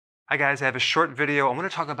Hi guys, I have a short video. I want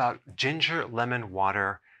to talk about ginger lemon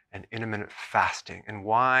water and intermittent fasting and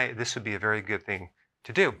why this would be a very good thing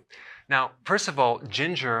to do. Now, first of all,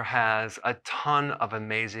 ginger has a ton of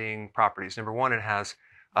amazing properties. Number one, it has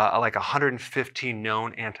like 115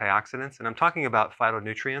 known antioxidants, and I'm talking about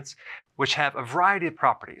phytonutrients, which have a variety of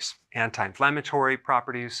properties: anti-inflammatory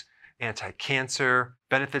properties, anti-cancer,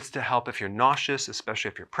 benefits to help if you're nauseous,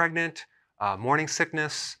 especially if you're pregnant, morning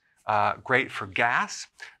sickness, great for gas,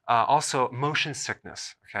 also motion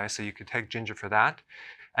sickness, okay? So you could take ginger for that.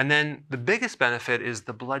 And then the biggest benefit is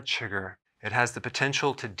the blood sugar. It has the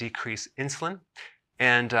potential to decrease insulin.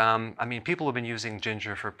 And I mean, people have been using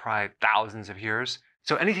ginger for probably thousands of years.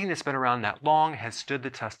 So anything that's been around that long has stood the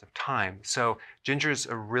test of time. So ginger is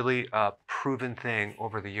a really proven thing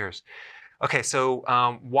over the years. Okay,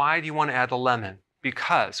 so why do you want to add the lemon?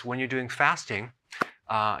 Because when you're doing fasting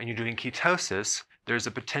and you're doing ketosis, there's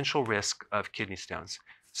a potential risk of kidney stones.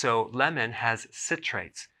 So lemon has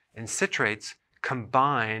citrates, and citrates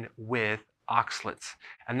combine with oxalates,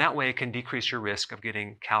 and that way it can decrease your risk of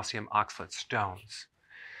getting calcium oxalate stones.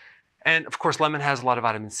 And of course, lemon has a lot of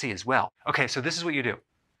vitamin C as well. Okay, so this is what you do.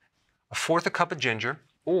 1/4 cup of ginger,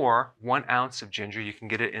 or 1 ounce of ginger. You can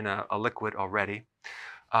get it in a liquid already.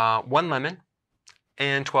 1 lemon,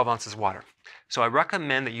 and 12 ounces water. So I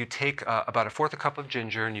recommend that you take about 1/4 cup of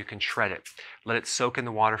ginger and you can shred it. Let it soak in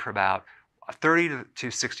the water for about 30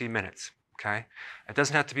 to 60 minutes. Okay, it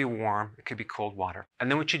doesn't have to be warm, it could be cold water. And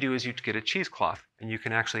then what you do is you get a cheesecloth, and you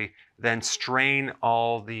can actually then strain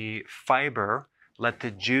all the fiber, let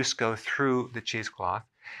the juice go through the cheesecloth.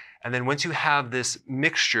 And then once you have this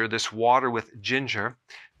mixture, this water with ginger,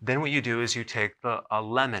 then what you do is you take a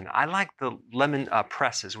lemon. I like the lemon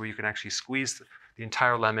presses where you can actually squeeze the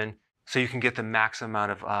entire lemon so you can get the max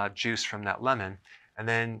amount of juice from that lemon. And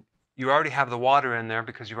then you already have the water in there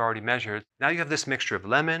because you've already measured. Now you have this mixture of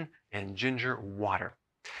lemon and ginger water.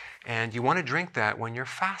 And you want to drink that when you're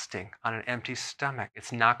fasting on an empty stomach.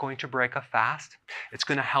 It's not going to break a fast. It's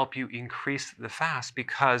going to help you increase the fast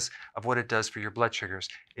because of what it does for your blood sugars.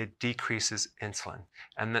 It decreases insulin.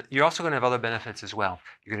 And you're also going to have other benefits as well.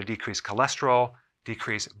 You're going to decrease cholesterol,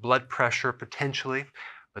 decrease blood pressure potentially.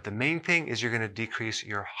 But the main thing is you're going to decrease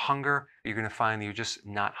your hunger. You're going to find that you're just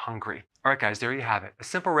not hungry. All right, guys, there you have it. A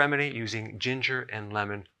simple remedy using ginger and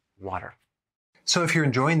lemon water. So if you're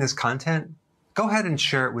enjoying this content, go ahead and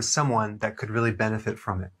share it with someone that could really benefit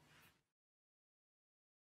from it.